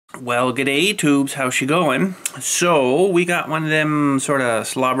Well, g'day tubes, how's she going? So, we got one of them sort of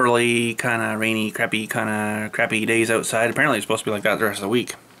slobberly, kind of rainy, crappy days outside. Apparently it's supposed to be like that the rest of the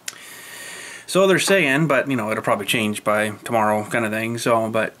week. So they're saying, but you know, it'll probably change by tomorrow kind of thing. So,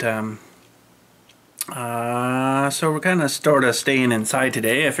 but, so we're kind of sort of staying inside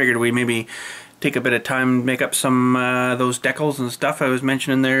today. I figured we maybe take a bit of time to make up some those decals and stuff I was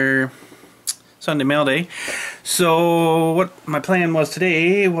mentioning there Sunday mail day. So what my plan was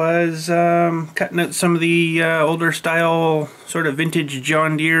today was cutting out some of the older style sort of vintage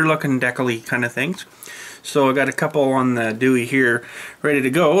John Deere looking decal-y kind of things. So I got a couple on the Dewey here ready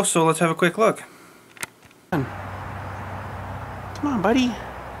to go, so let's have a quick look. Come on, buddy.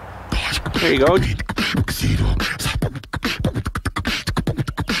 There you go.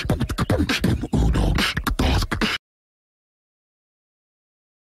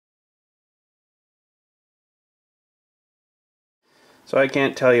 So I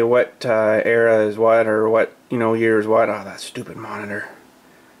can't tell you what era is what, or what, you know, year is what. Oh, that stupid monitor.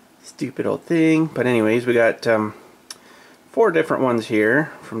 Stupid old thing. But anyways, we got 4 different ones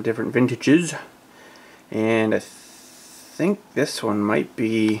here from different vintages. And I think this one might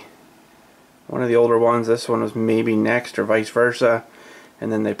be one of the older ones. This one was maybe next, or vice versa.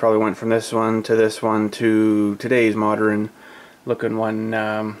 And then they probably went from this one to today's modern looking one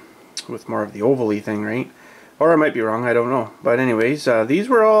with more of the oval-y thing, right? Or I might be wrong, I don't know. But anyways, these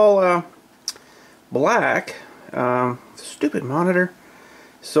were all black. Stupid monitor.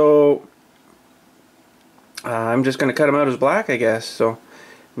 So I'm just going to cut them out as black, I guess. So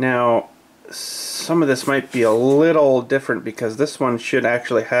now some of this might be a little different because this one should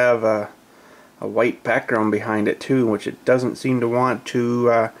actually have a white background behind it too, which it doesn't seem to want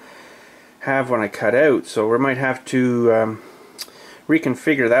to have when I cut out. So we might have to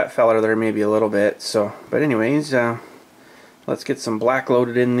reconfigure that fella there maybe a little bit. So, but anyways, let's get some black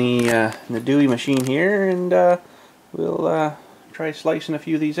loaded in the Dewey machine here, and we'll try slicing a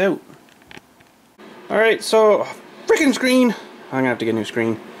few of these out. Alright, so freaking screen! I'm gonna have to get a new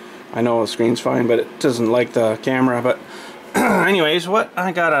screen. I know the screen's fine, but it doesn't like the camera. But anyways, what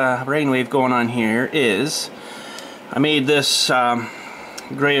I got a brainwave going on here is I made this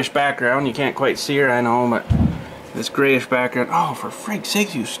grayish background. You can't quite see her, I know, but this grayish background. Oh, for frig's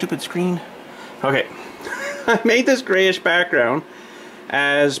sakes, you stupid screen. Okay. I made this grayish background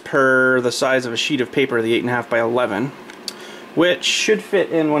as per the size of a sheet of paper, the 8.5 by 11, which should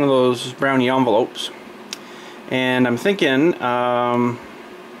fit in one of those brownie envelopes. And I'm thinking that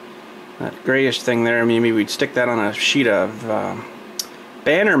grayish thing there, maybe we'd stick that on a sheet of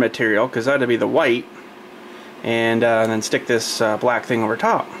banner material, because that'd be the white, and then stick this black thing over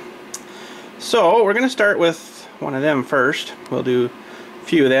top. So we're going to start with one of them first. We'll do a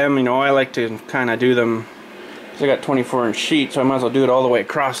few of them. You know, I like to kind of do them because I got 24-inch sheet, so I might as well do it all the way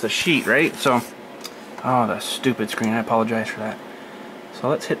across the sheet, right? So, oh, the stupid screen. I apologize for that. So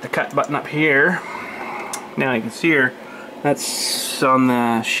let's hit the cut button up here. Now you can see her. That's on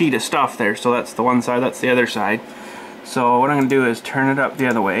the sheet of stuff there. So that's the one side, that's the other side. So what I'm going to do is turn it up the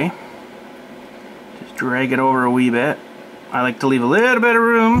other way. Just drag it over a wee bit. I like to leave a little bit of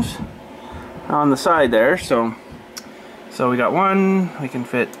rooms on the side there. So we got 1, we can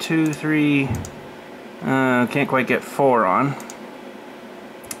fit 2, 3, can't quite get 4 on.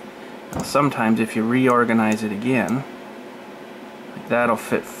 Now sometimes if you reorganize it again, like that'll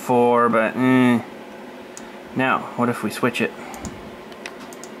fit 4, but now what if we switch it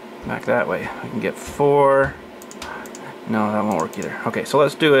back that way? I can get 4. No, that won't work either. Okay, so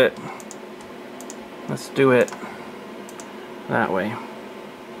let's do it that way,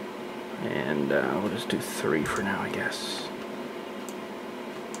 and we'll just do 3 for now, I guess.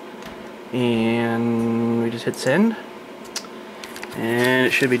 And we just hit send, and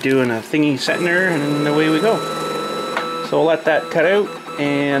it should be doing a thingy setting there, and away we go. So we'll let that cut out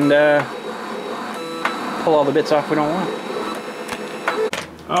and pull all the bits off we don't want.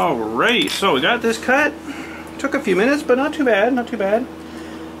 Alright, so we got this cut. Took a few minutes, but not too bad, not too bad.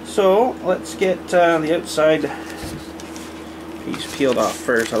 So let's get the outside piece peeled off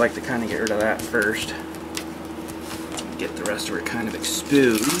first. I like to kind of get rid of that first. Get the rest of it kind of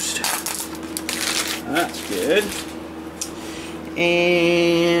exposed. That's good.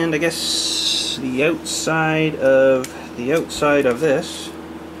 And I guess the outside of this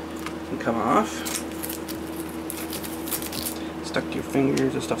can come off. Stuck to your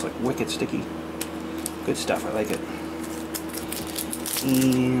fingers. This stuff's like wicked sticky. Good stuff. I like it.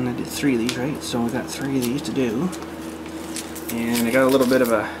 And I did 3 of these, right? So we got 3 of these to do. And I got a little bit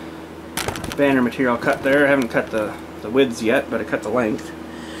of a banner material cut there. I haven't cut the widths yet, but I cut the length.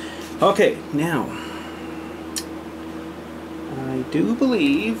 Okay, now I do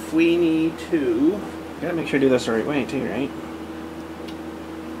believe we need to... Gotta make sure I do this the right way too, right?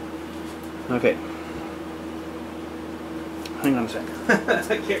 Okay. Hang on a sec.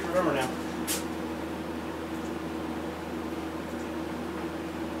 I can't remember now.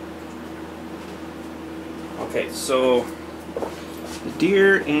 Okay, so the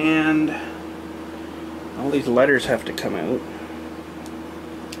deer and all these letters have to come out.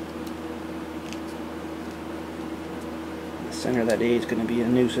 The center of that A is going to be a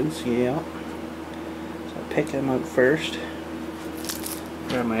nuisance, yeah. So I'll pick them out first.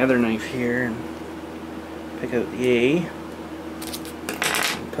 Grab my other knife here and pick out the A.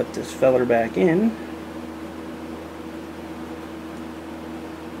 And put this feller back in.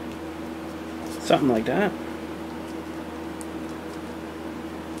 Something like that.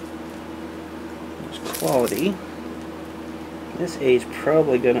 There's quality. This A is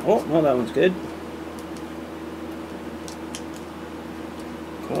probably gonna... Oh, no, that one's good.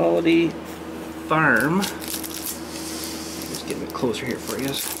 Quality Farm. Just get a bit closer here for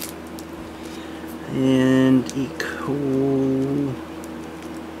you. And Eco...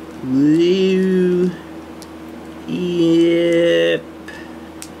 Blue... Yep.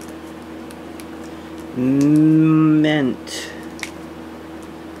 Mint.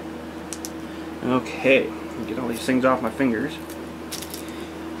 Okay, get all these things off my fingers.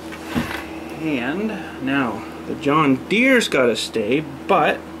 And now the John Deere's got to stay,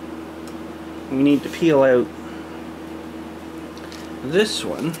 but we need to peel out this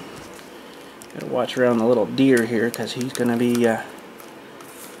one. Gotta watch around the little deer here because he's gonna be gonna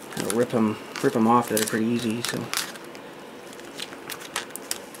rip him off there pretty easy. So.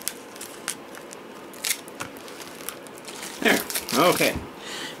 There, okay.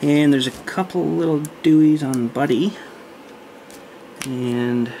 And there's a couple little dewies on Buddy.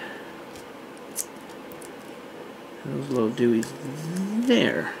 And those little dewies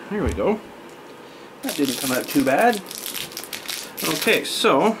there. There we go. That didn't come out too bad. Okay,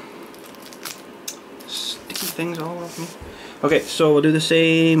 so sticky things all over me. Okay, so we'll do the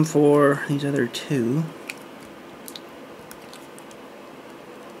same for these other two.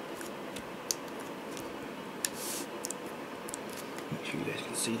 You guys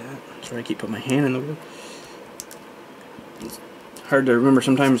can see that. Sorry, I keep putting my hand in the wheel. It's hard to remember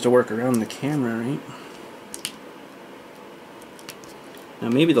sometimes to work around the camera, right? Now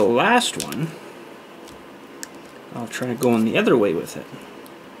maybe the last one, I'll try going the other way with it.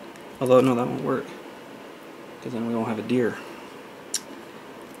 Although, no, that won't work. Because then we won't have a deer.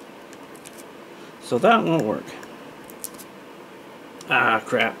 So that won't work. Ah,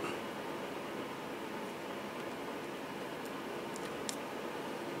 crap.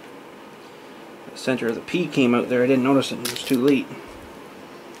 The center of the P came out there. I didn't notice it. It was too late.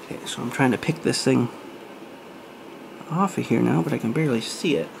 Okay, so I'm trying to pick this thing off of here now, but I can barely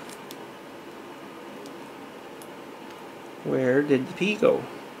see it. Where did the P go?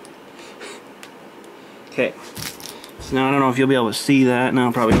 Okay. So now I don't know if you'll be able to see that.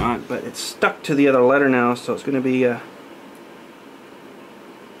 No, probably not. But it's stuck to the other letter now, so it's going to be...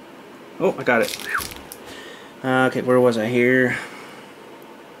 Oh, I got it. Okay, where was I here?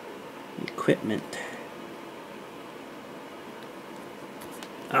 Equipment.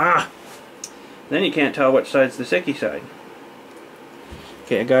 Ah! Then you can't tell which side's the sicky side.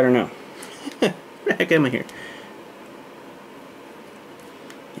 Okay, I got her now. Where the heck am I here?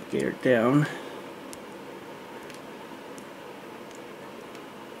 Get her down.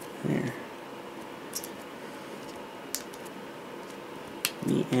 There.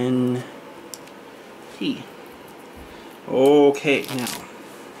 E-N-T. Okay, now.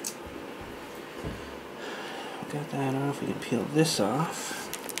 Got that off. We can peel this off.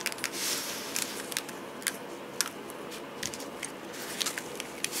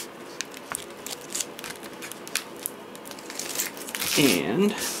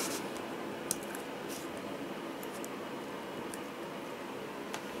 And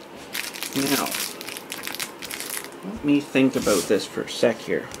now, let me think about this for a sec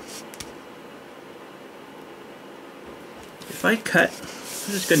here. If I cut,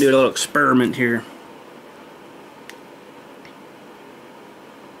 I'm just going to do a little experiment here.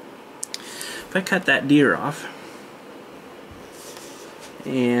 If I cut that deer off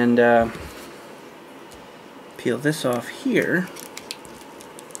and peel this off here,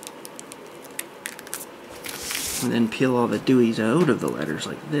 and then peel all the dewies out of the letters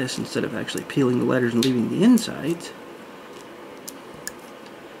like this instead of actually peeling the letters and leaving the insides,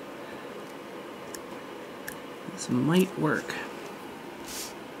 this might work.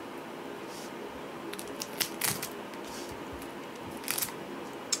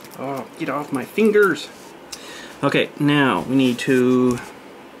 Oh, get off my fingers! Okay, now we need to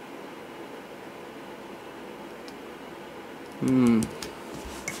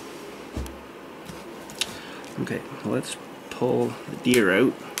okay, let's pull the deer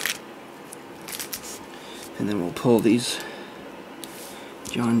out, and then we'll pull these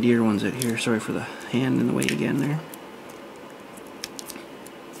John Deere ones out here. Sorry for the hand in the way again there.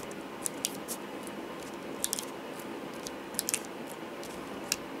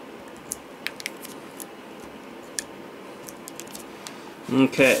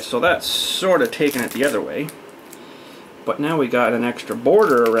 Okay, so that's sort of taking it the other way. But now we got an extra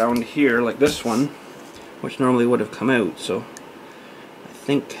border around here, like this one, which normally would have come out, so I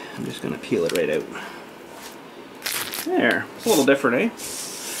think I'm just going to peel it right out. There, it's a little different, eh?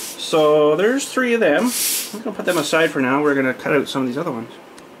 So there's 3 of them. I'm going to put them aside for now. We're going to cut out some of these other ones.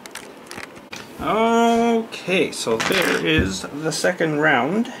 Okay, so there is the second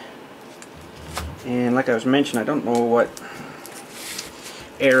round. And like I was mentioning, I don't know what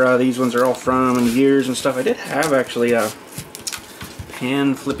era these ones are all from and years and stuff. I did have actually a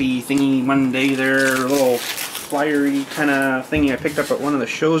pan flippy thingy one day there, a little flyery kind of thingy I picked up at one of the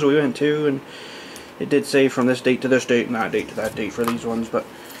shows we went to, and it did say from this date to this date and that date to that date for these ones, but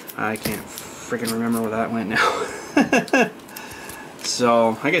I can't freaking remember where that went now.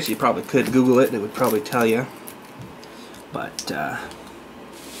 So I guess you probably could Google it, it would probably tell you, but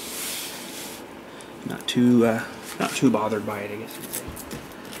not too bothered by it, I guess you'd say.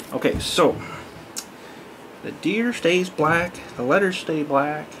 Okay, so the deer stays black, the letters stay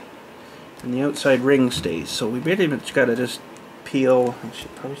black, and the outside ring stays. So we pretty much got to just peel, I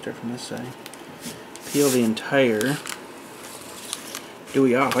should probably start from this side, peel the entire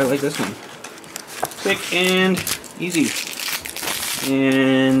dewey off. I like this one. Quick and easy.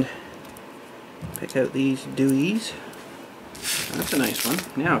 And pick out these deweys. That's a nice one.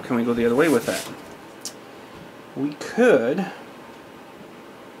 Now can we go the other way with that? We could,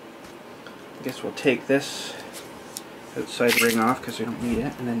 I guess we'll take this outside ring off because we don't need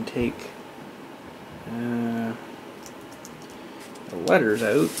it, and then take the letters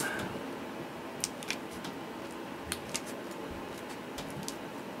out.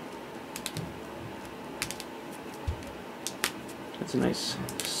 That's a nice,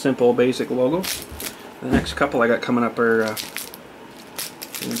 simple, basic logo. The next couple I got coming up are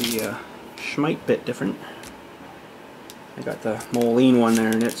going to be a schmite bit different. I got the Moline one there,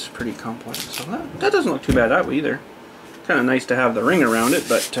 and it's pretty complex, so that doesn't look too bad that way either. Kind of nice to have the ring around it,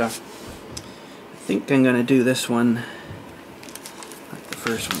 but I think I'm going to do this one like the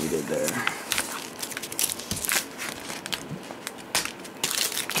first one we did there.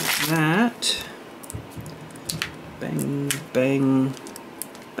 Like that. Bang, bang,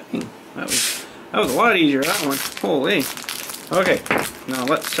 bang. That was a lot easier, that one. Holy. Okay, now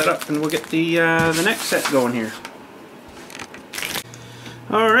let's set up and we'll get the next set going here.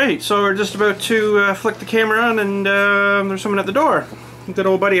 Alright, so we're just about to flick the camera on, and there's someone at the door. A good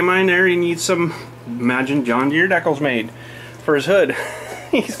old buddy of mine there, he needs some, imagine, John Deere decals made for his hood.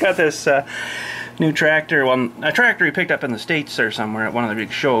 He's got this new tractor, well, a tractor he picked up in the States or somewhere at one of the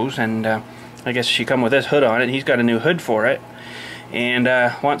big shows, and I guess she come with this hood on it. He's got a new hood for it, and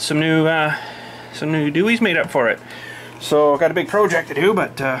wants some new deweys made up for it. So I've got a big project to do,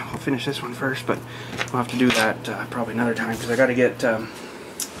 but we'll finish this one first, but we'll have to do that probably another time, because I got to get a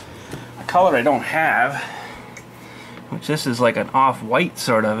color I don't have, which this is like an off-white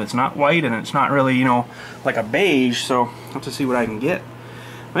sort of. It's not white and it's not really, you know, like a beige, so I'll have to see what I can get.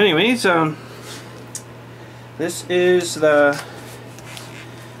 But anyways, this is I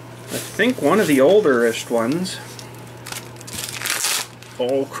think one of the olderest ones.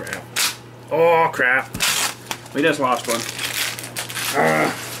 Oh crap. Oh crap. We just lost one.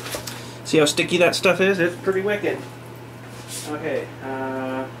 See how sticky that stuff is? It's pretty wicked. Okay,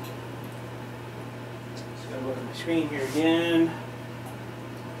 just gotta look at my screen here again.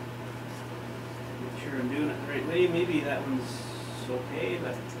 Make sure I'm doing it the right way. Maybe that one's okay,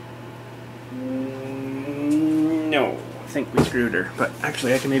 but no, I think we screwed her. But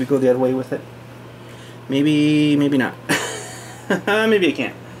actually, I can maybe go the other way with it. Maybe not. Maybe I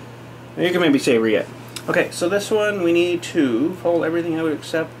can't. You can maybe say re-it. Okay, so this one we need to fold everything out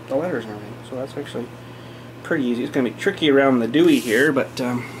except the letters and everything. So that's actually pretty easy. It's going to be tricky around the dewey here, but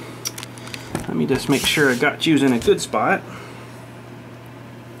let me just make sure I got you in a good spot.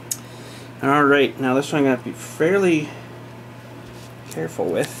 Alright, now this one I'm going to have to be fairly careful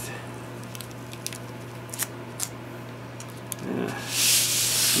with.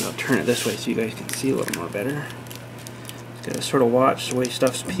 I'll turn it this way so you guys can see a little more better. Just got to sort of watch the way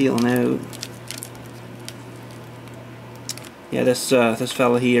stuff's peeling out. Yeah, this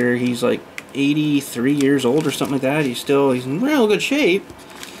fella here, he's like 83 years old or something like that. He's in real good shape.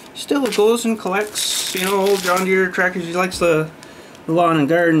 Still goes and collects, you know, old John Deere tractors. He likes the lawn and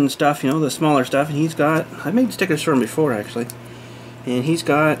garden stuff, you know, the smaller stuff. And he's got, I made stickers for him before actually. And he's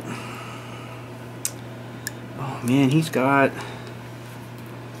got, oh man, he's got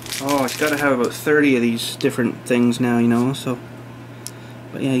to have about 30 of these different things now, you know, so.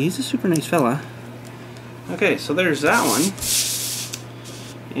 But yeah, he's a super nice fella. Okay, so there's that one.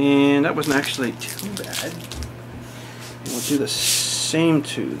 And that wasn't actually too bad. And we'll do the same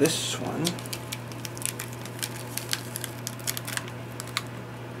to this one.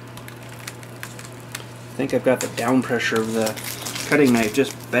 I think I've got the down pressure of the cutting knife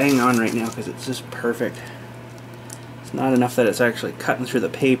just bang on right now because it's just perfect. It's not enough that it's actually cutting through the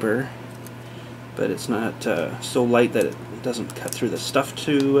paper, but it's not so light that it doesn't cut through the stuff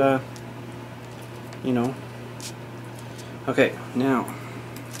to, you know. Okay, now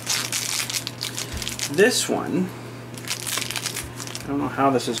this one, I don't know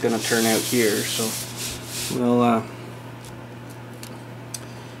how this is going to turn out here, so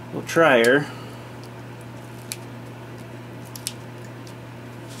we'll try her.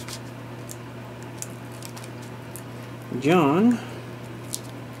 John,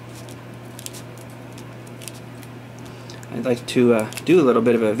 I'd like to do a little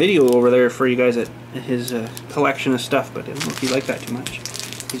bit of a video over there for you guys at his collection of stuff, but I don't know if you like that too much.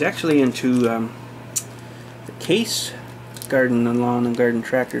 He's actually into the case garden and lawn and garden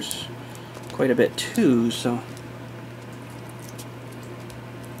tractors quite a bit too, so.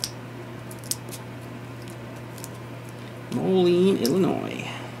 Moline, Illinois.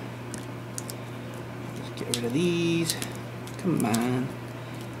 Just get rid of these. Come on.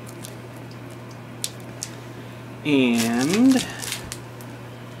 And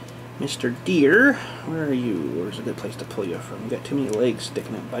Mr. Deere, where are you? Where's a good place to pull you from? You got too many legs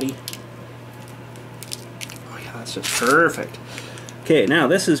sticking up, buddy. Oh yeah, that's just perfect. Okay, now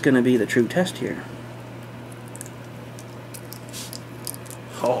this is going to be the true test here.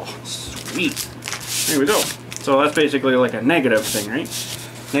 Oh, sweet. There we go. So that's basically like a negative thing, right?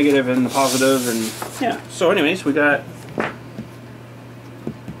 Negative and the positive, and yeah. So anyways, we got,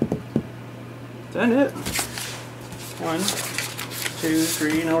 is that it? 1, 2,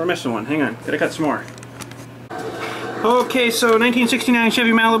 3, no, we're missing one. Hang on, gotta cut some more. Okay, so 1969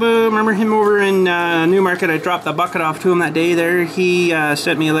 Chevy Malibu. Remember him over in Newmarket? I dropped the bucket off to him that day there. He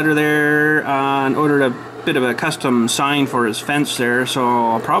sent me a letter there and ordered a bit of a custom sign for his fence there, so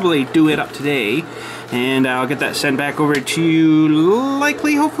I'll probably do it up today, and I'll get that sent back over to you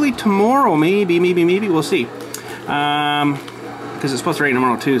likely, hopefully tomorrow, maybe, we'll see. Because it's supposed to rain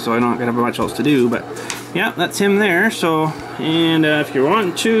tomorrow too, so I don't have much else to do, but yeah, that's him there. So, and if you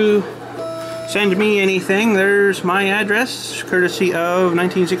want to send me anything, there's my address, courtesy of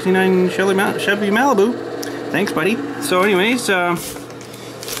 1969 Chevy Malibu. Thanks, buddy. So anyways,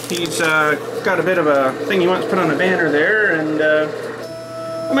 he's got a bit of a thing he wants to put on a banner there, and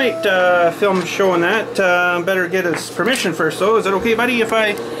I might film showing that. Better get his permission first though. Is it okay, buddy, if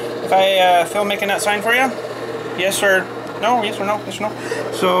I film making that sign for you? Yes or no? Yes or no? Yes or no?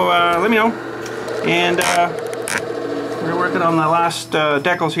 So let me know. And we're working on the last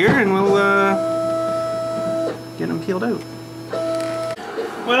decals here, and we'll get them peeled out.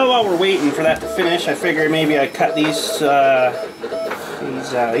 Well, while we're waiting for that to finish, I figured maybe I'd cut these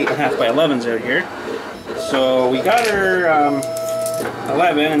 8.5 by 11s out here. So we got our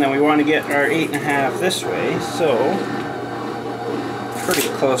 11, and then we want to get our 8.5 this way. So pretty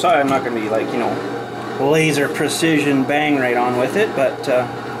close. I'm not going to be like, you know, laser precision bang right on with it, but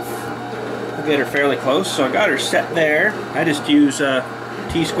we'll get her fairly close. So I got her set there. I just use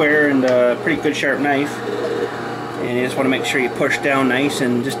T-square and a pretty good sharp knife, and you just want to make sure you push down nice,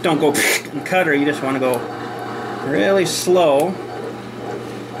 and just don't go and cut her. You just want to go really slow,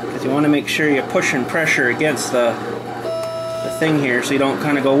 because you want to make sure you push and pressure against the thing here, so you don't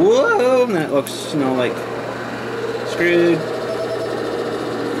kind of go whoa, and then it looks, you know, like screwed.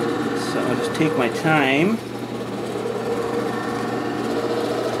 So I'll just take my time.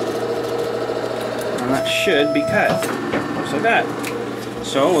 And that should be cut. Looks like that.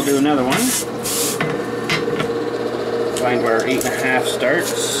 So we'll do another one. Find where our 8.5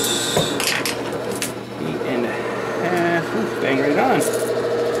 starts. 8.5. Ooh, bang right on.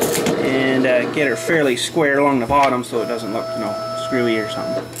 And get her fairly square along the bottom so it doesn't look, you know, screwy or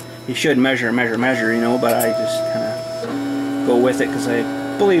something. You should measure, you know, but I just kind of go with it because I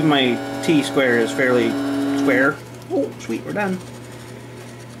believe my T-square is fairly square. Oh, sweet, we're done.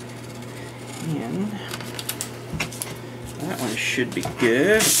 And that one should be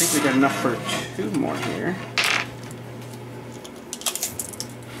good. I think we got enough for 2 more here.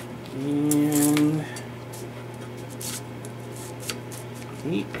 And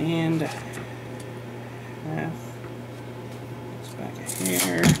 8 1/2. It's back a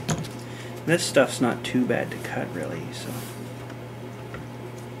hair. This stuff's not too bad to cut, really, so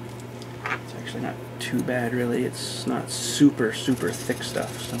it's actually not too bad, really. It's not super thick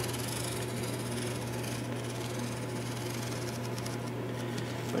stuff, so.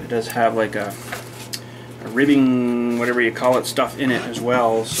 But it does have like a ribbing, whatever you call it, stuff in it as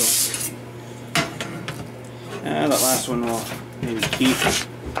well, so that last one we'll maybe keep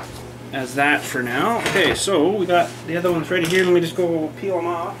as that for now. Okay, so we got the other ones ready here. Let me just go peel them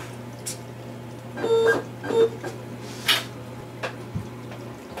off.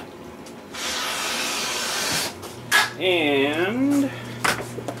 And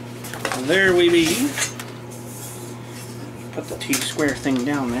there we be. Put the T-square thing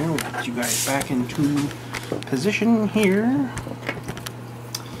down there. We'll put you guys back into position here.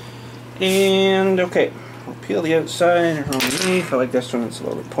 And okay, we'll peel the outside underneath. I like this one, it's a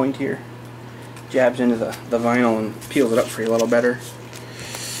little bit pointier. Jabs into the vinyl and peels it up for you a little better.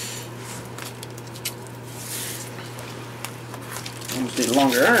 Almost need a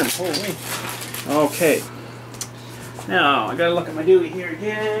longer arm, holy. Okay. Now, I gotta look at my dewey here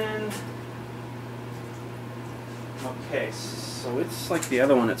again. Okay, so it's like the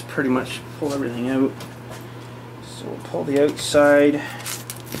other one, it's pretty much pull everything out. So we'll pull the outside.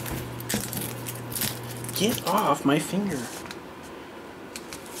 Get off my finger.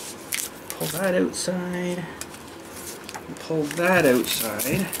 Pull that outside. Pull that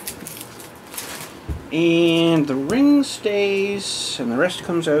outside. And the ring stays and the rest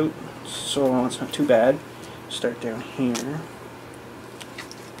comes out, so it's not too bad. Start down here.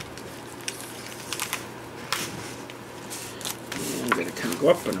 And I'm going to kind of go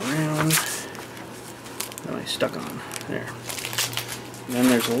up and around. What am I stuck on? There. And then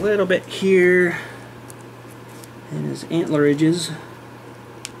there's a little bit here. And his antler ridges.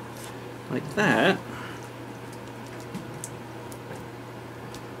 Like that.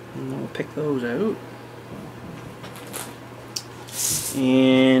 And we'll pick those out.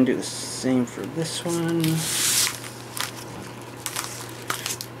 And do the same for this one.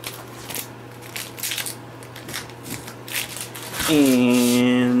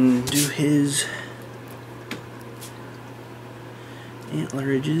 And do his antler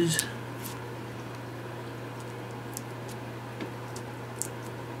ridges.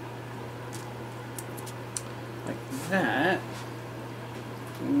 Like that.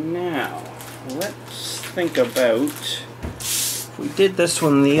 Now, let's think about, if we did this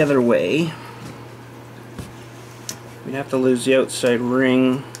one the other way, we'd have to lose the outside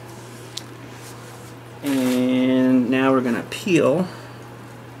ring. And now we're going to peel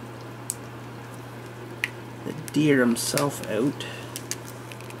the deer himself out.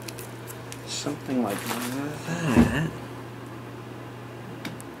 Something like that.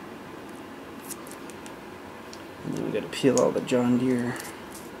 And then we got to peel all the John Deere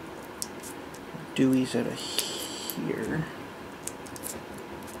deweys out of here.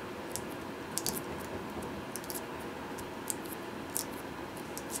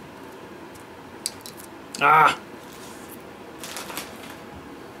 Ah!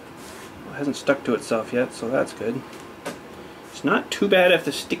 Well, it hasn't stuck to itself yet, so that's good. It's not too bad if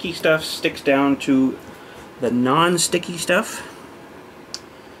the sticky stuff sticks down to the non-sticky stuff.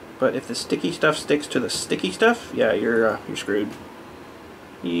 But if the sticky stuff sticks to the sticky stuff, yeah, you're screwed.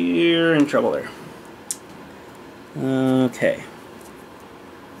 You're in trouble there. Okay.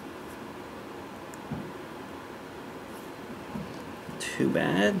 Too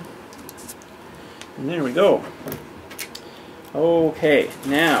bad. And there we go. Okay,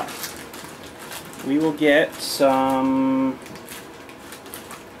 now we will get some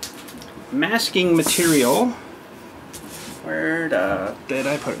masking material. Where did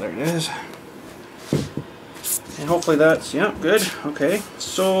I put it? There it is. And hopefully that's, yeah, good. Okay,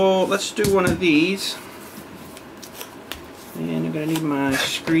 so let's do one of these. And I'm going to need my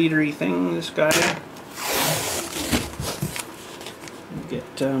screedery thing, this guy. Get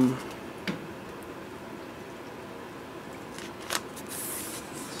some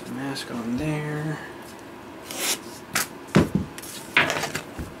mask on there.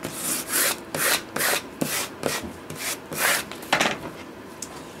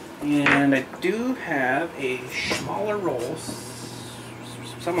 And I do have a smaller roll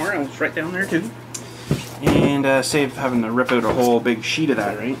somewhere else, right down there too. And save having to rip out a whole big sheet of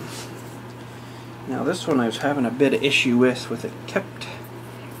that, right? Now this one I was having a bit of issue with it kept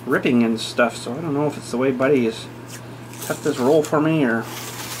ripping and stuff, so I don't know if it's the way Buddy has cut this roll for me or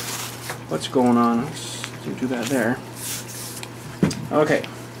what's going on. Let's do that there. Okay.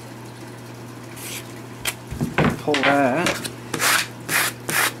 pull that.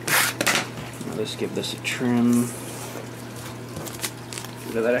 I'll just give this a trim. Get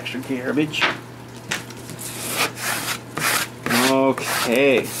rid of that extra garbage.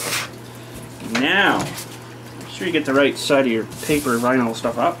 Okay. Now, make sure you get the right side of your paper vinyl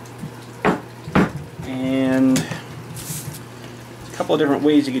stuff up. And a couple of different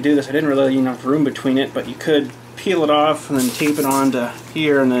ways you could do this. I didn't really have enough room between it, but you could peel it off and then tape it onto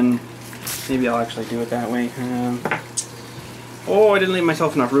here, and then maybe I'll actually do it that way. Oh, I didn't leave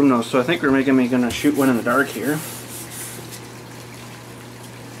myself enough room though, so I think we're gonna shoot one in the dark here.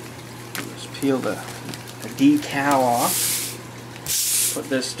 Just peel the decal off, put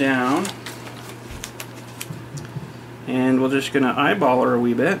this down, and we're just gonna eyeball her a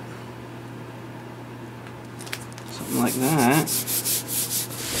wee bit. Something like that.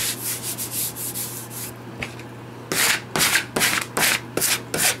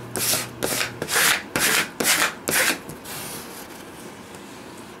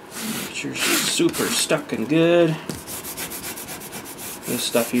 Make sure she's super stuck and good. This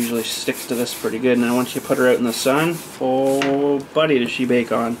stuff usually sticks to this pretty good. Now once you put her out in the sun, oh buddy, does she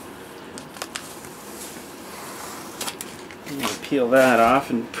bake on. I'm going to peel that off,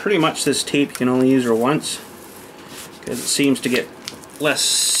 and pretty much this tape you can only use her once because it seems to get less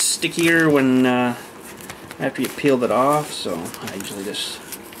stickier when after you peeled it off, so I usually just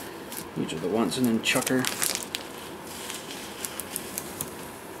use her the once and then chuck her.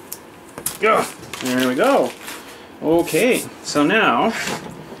 Yeah, there we go. Okay, so now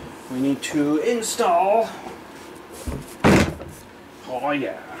we need to install, oh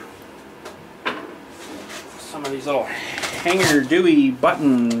yeah, some of these little hanger dewy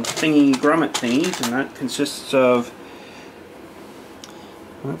button thingy grommet thingies, and that consists of,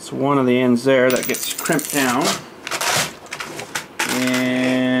 that's one of the ends there that gets crimped down,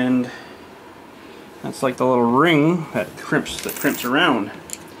 and that's like the little ring that crimps around.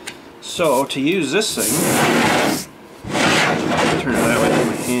 So to use this thing, turn it that way with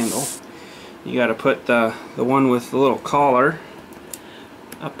my handle, you got to put the one with the little collar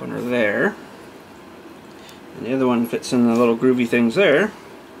up under there, and the other one fits in the little groovy things there.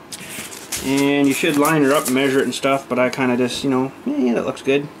 And you should line her up and measure it and stuff, but I kind of just, you know, yeah, that looks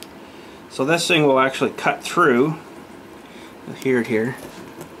good. So this thing will actually cut through here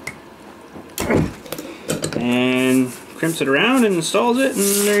and crimps it around and installs it,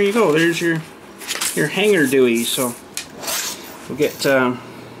 and there you go. There's your hanger dewey. So we'll get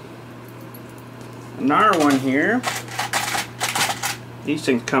another one here. These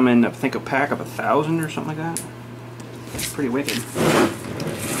things come in, I think, a pack of 1,000 or something like that. It's pretty wicked.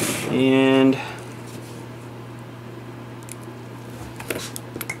 And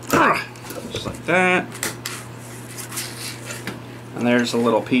just like that. And there's a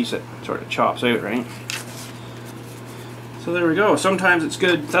little piece that sort of chops out, right? So there we go. Sometimes it's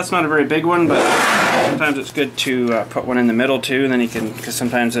good. That's not a very big one, but sometimes it's good to put one in the middle too. And then you can, because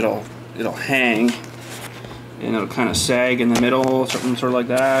sometimes it'll hang and it'll kind of sag in the middle, something sort of like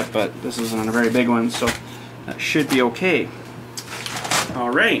that. But this isn't a very big one, so that should be okay. All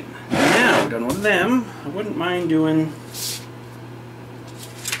right, now done with them. I wouldn't mind doing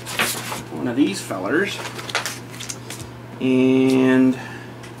one of these fellers, and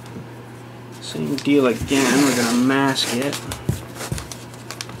same deal again. We're gonna mask it.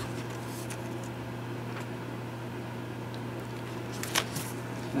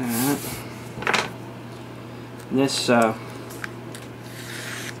 That. This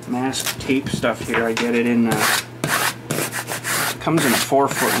mask tape stuff here, I get it in. Comes in a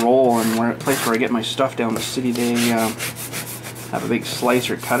 4-foot roll, and where place where I get my stuff down the city, they have a big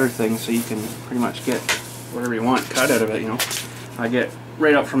slicer cutter thing, so you can pretty much get whatever you want cut out of it. You know, I get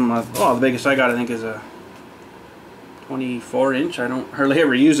right up from the biggest I got, I think, is a 24-inch. I don't hardly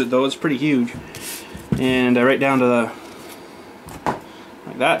ever use it though; it's pretty huge, and right down to the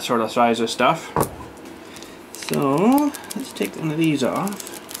like that sort of size of stuff. So let's take one of these off.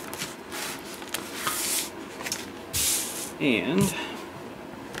 And I'm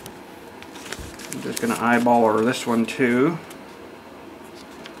just going to eyeball her this one too.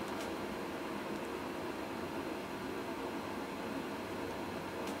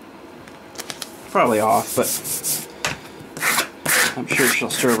 Probably off, but I'm sure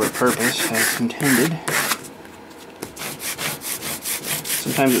she'll serve her purpose as intended.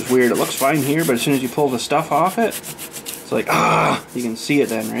 Sometimes it's weird. It looks fine here, but as soon as you pull the stuff off it, it's like, ah, you can see it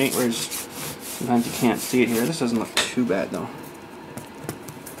then, right? Whereas sometimes you can't see it here. This doesn't look too bad though.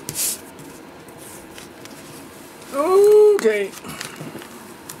 Okay.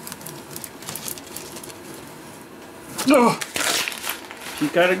 Oh,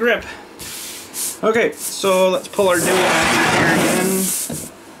 she's got a grip. Okay, so let's pull our dewey out here again.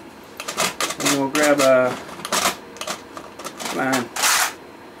 And we'll grab a, come on,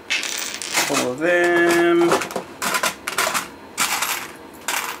 couple of them,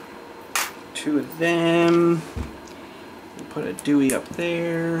 2 of them. We'll put a dewey up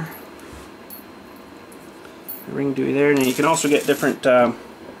there, a ring dewey there, and then you can also get different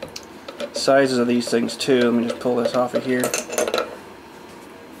sizes of these things too. Let me just pull this off of here.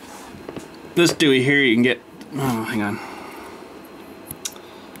 This dewey here you can get, oh hang on,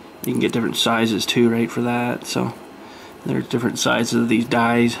 you can get different sizes too, right, for that. So there's different sizes of these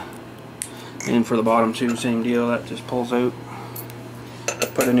dies, and for the bottom too, same deal, that just pulls out.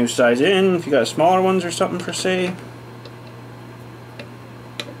 Put a new size in if you got smaller ones or something for say.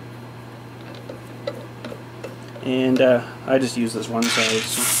 And I just use this one size.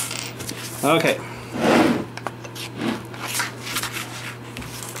 So. Okay.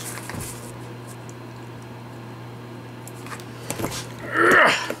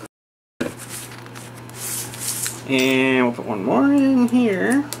 And we'll put one more in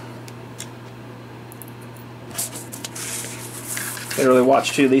here. Gotta really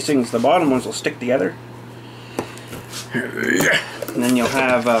watch too, these things, the bottom ones will stick together. And then you'll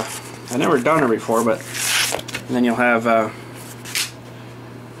have, I've never done it before, but then you'll have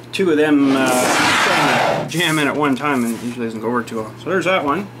 2 of them trying to jam in at one time, and it usually doesn't go over too well. So there's that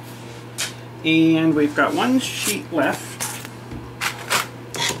one. And we've got 1 sheet left.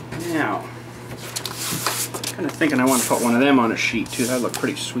 Now, kind of thinking I want to put one of them on a sheet too. That'd look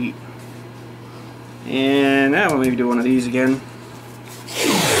pretty sweet. And now we'll maybe do one of these again.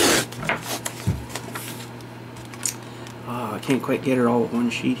 Oh, I can't quite get her all with 1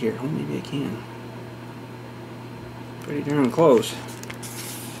 sheet here. Oh, maybe I can. Pretty darn close.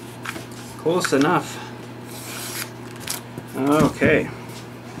 Close enough. Okay.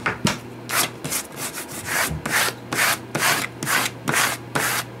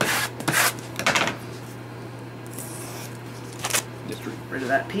 Just get rid of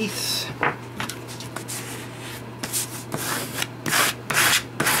that piece.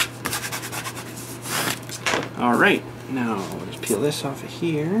 Alright, now we'll just peel this off of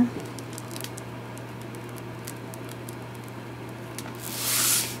here.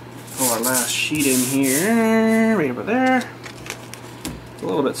 Pull our last sheet in here, right over there. It's a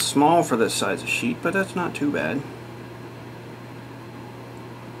little bit small for this size of sheet, but that's not too bad.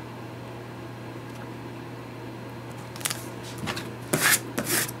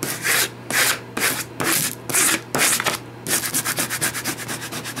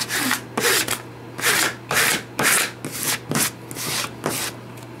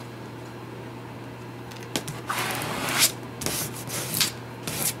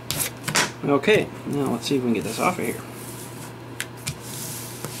 Okay, now let's see if we can get this off of here.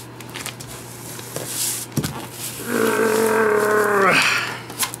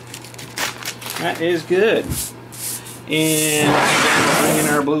 That is good. And bring in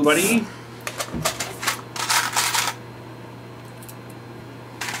our blue buddy.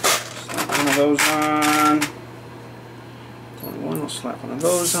 Slap one of those on. We'll slap one of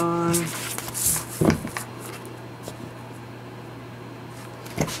those on.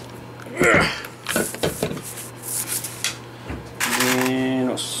 And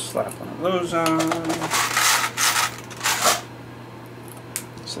we'll slap one of those on.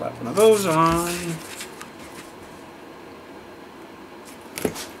 Slap one of those on.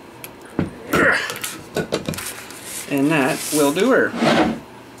 And that will do her.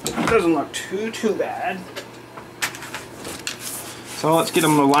 Doesn't look too bad. So let's get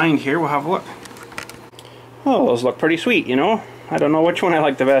them aligned here. We'll have a look. Oh, those look pretty sweet, you know. I don't know which one I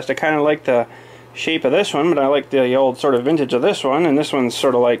like the best. I kind of like the shape of this one, but I like the old sort of vintage of this one, and this one's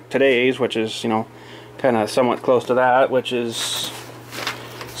sort of like today's, which is, you know, kind of somewhat close to that, which is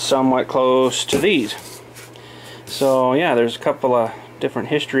somewhat close to these. So yeah, there's a couple of different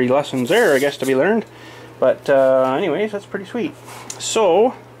history lessons there, I guess, to be learned. But anyways, that's pretty sweet.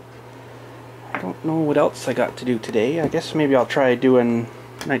 So I don't know what else I got to do today. I guess maybe I'll try doing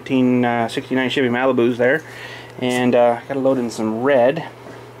 1969 Chevy Malibus there. And got to load in some red,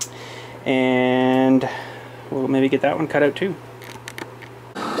 and we'll maybe get that one cut out too.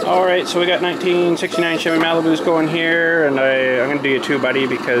 Alright, so we got 1969 Chevy Malibus going here, and I'm going to do you 2, buddy,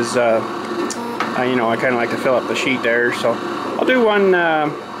 because you know, I kind of like to fill up the sheet there. So I'll do one. I'll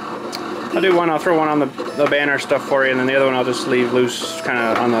throw one on the banner stuff for you, and then the other one I'll just leave loose, kind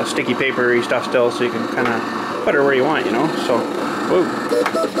of on the sticky papery stuff still, so you can kind of put it where you want, you know. So, whoa.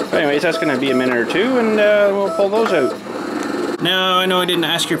 Anyways, that's going to be a minute or 2, and we'll pull those out. Now, I know I didn't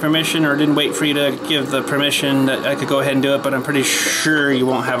ask your permission or didn't wait for you to give the permission that I could go ahead and do it, but I'm pretty sure you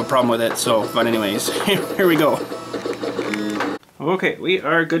won't have a problem with it. So, but anyways, here we go. Okay, we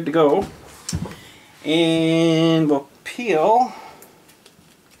are good to go. And we'll peel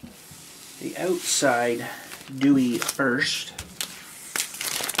the outside dewy first.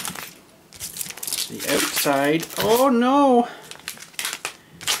 The outside. Oh no!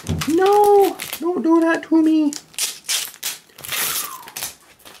 No! Don't do that to me!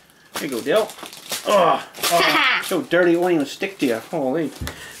 There you go, Dill. Oh, so dirty it won't even stick to you. Holy.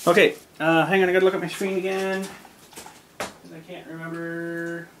 Okay, hang on, I gotta look at my screen again. I can't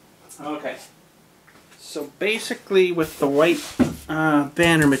remember. Okay. So basically with the white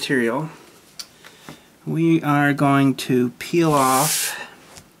banner material, we are going to peel off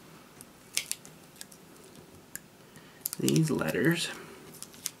these letters.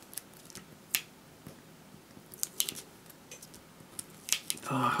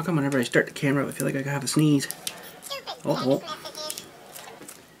 Oh, how come whenever I start the camera I feel like I have a sneeze? Oh.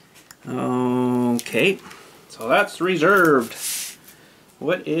 Okay, so that's reserved.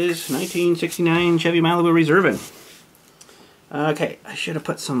 What is 1969 Chevy Malibu reserving? Okay, I should have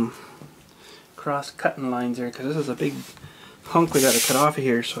put some cross cutting lines there because this is a big hunk we got to cut off of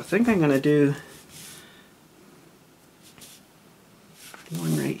here. So I think I'm going to do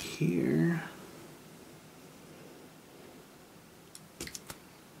one right here.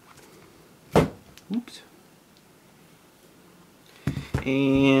 Oops.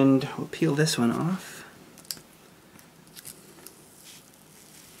 And we'll peel this one off.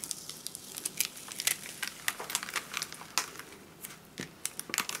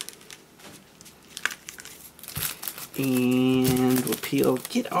 And we'll peel,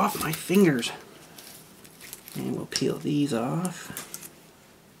 get off my fingers. And we'll peel these off.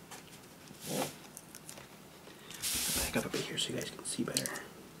 Back up a bit here so you guys can see better.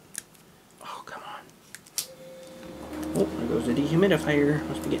 Oh, come on. Oh, there goes the dehumidifier.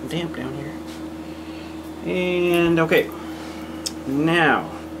 Must be getting damp down here. And okay. Now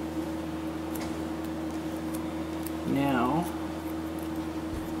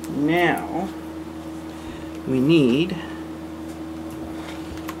we need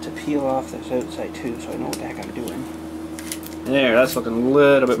to peel off this outside too, so I know what the heck I'm doing. There, that's looking a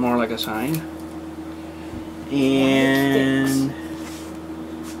little bit more like a sign. And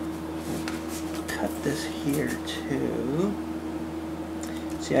cut this here too.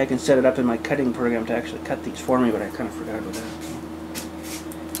 See, I can set it up in my cutting program to actually cut these for me, but I kind of forgot about that.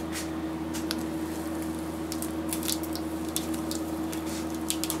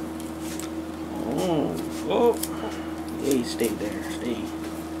 Oh, yeah, stay there, stay.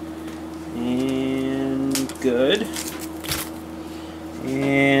 And good.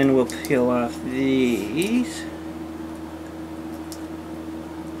 And we'll peel off these.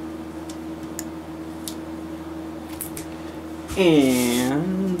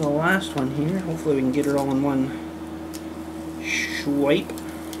 And the last one here, hopefully we can get her all in one swipe.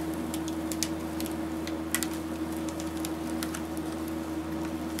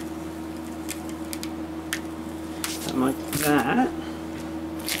 Something like that.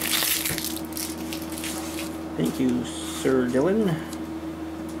 Thank you, Sir Dylan.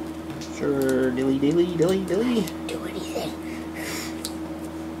 Sir Dilly. Do anything.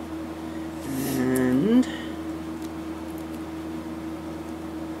 And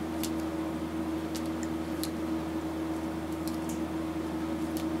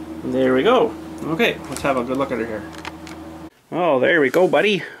there we go. Okay, let's have a good look at her here. Oh, there we go,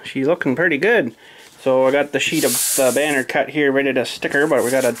 buddy. She's looking pretty good. So I got the sheet of banner cut here ready to stick her, but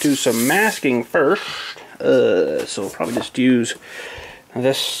we gotta do some masking first. So we'll probably just use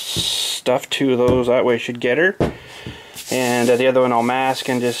this stuff, 2 of those, that way should get her. And the other one I'll mask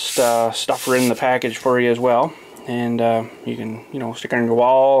and just stuff her in the package for you as well. And you can, you know, stick her on your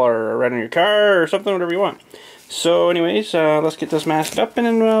wall or right on your car or something, whatever you want. So anyways, let's get this masked up and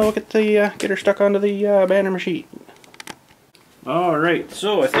then we'll get her stuck onto the banner machine. Alright,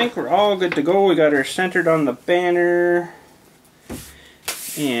 so I think we're all good to go. We got her centered on the banner.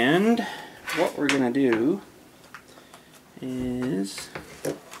 And what we're going to do is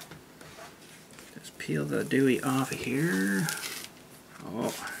just peel the dewy off of here.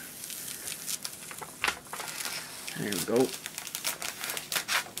 Oh, there we go.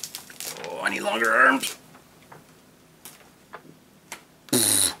 Oh, I need longer arms.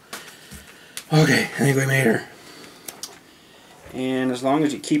 Okay, I think we made her. And as long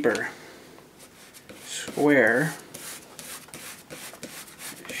as you keep her square,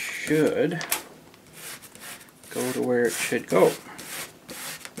 it should go to where it should go.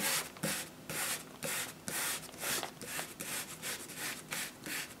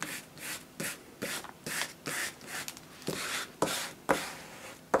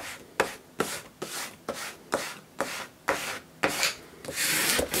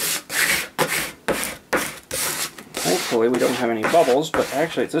 hopefully we don't have any bubbles, but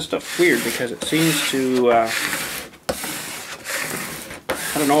actually this stuff's weird because it seems to, I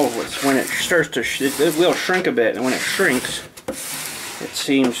don't know, it's when it starts to, it will shrink a bit, and when it shrinks, it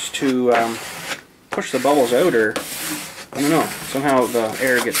seems to push the bubbles out, or I don't know, somehow the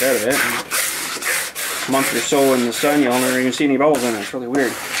air gets out of it. And a month or so in the sun, you'll never even see any bubbles in it. It's really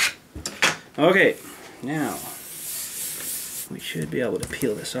weird. Okay, now we should be able to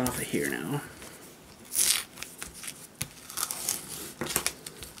peel this off of here now.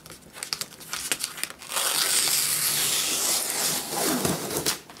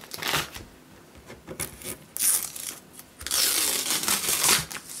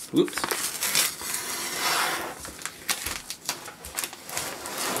 Whoops.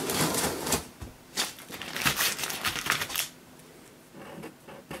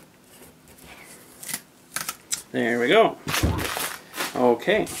 There we go.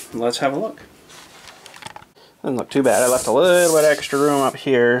 Okay, let's have a look. Doesn't look too bad. I left a little bit extra room up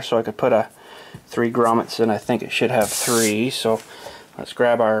here so I could put 3 grommets in. I think it should have 3. So let's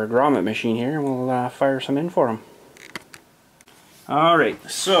grab our grommet machine here and we'll fire some in for them. Alright,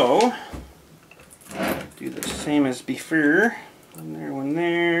 so do the same as before. One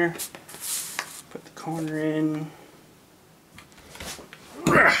there. Put the corner in.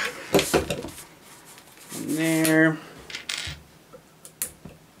 One there.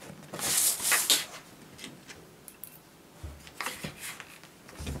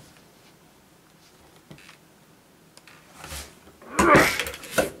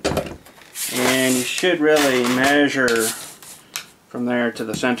 And you should really measure from there to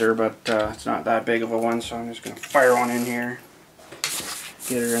the center, but it's not that big of a one, so I'm just going to fire one in here.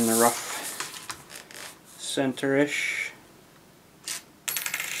 Get her in the rough center-ish.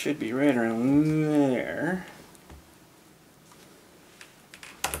 Should be right around there.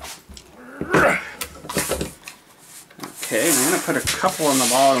 Okay, I'm going to put a couple on the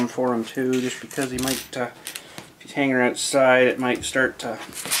bottom for him too, just because he might, if he's hanging outside, it might start to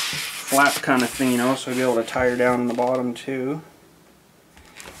flap kind of thing, you know, so I'll be able to tie her down on the bottom too.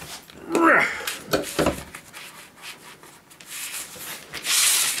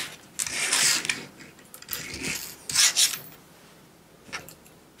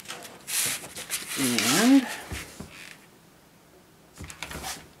 And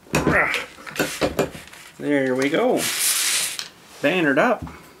there we go. Bannered up.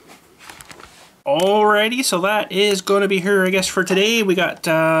 Alrighty, so that is going to be her, I guess, for today. We got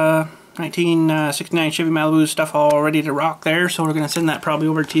 1969 Chevy Malibu stuff all ready to rock there, so we're going to send that probably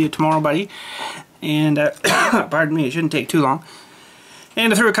over to you tomorrow, buddy. And, pardon me, it shouldn't take too long.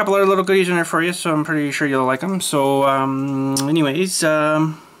 And I threw a couple other little goodies in there for you, so I'm pretty sure you'll like them. So, anyways,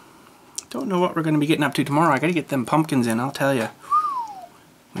 don't know what we're going to be getting up to tomorrow. I got to get them pumpkins in, I'll tell you.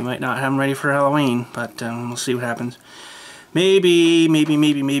 We might not have them ready for Halloween, but we'll see what happens. Maybe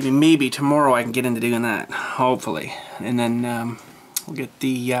tomorrow I can get into doing that, hopefully. And then we'll get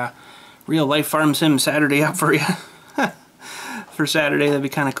the real life farm sim Saturday up for you. For Saturday, that'd be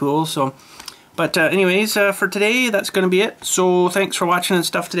kind of cool. So, but anyways, for today, that's going to be it. So thanks for watching and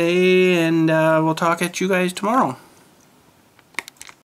stuff today, and we'll talk at you guys tomorrow.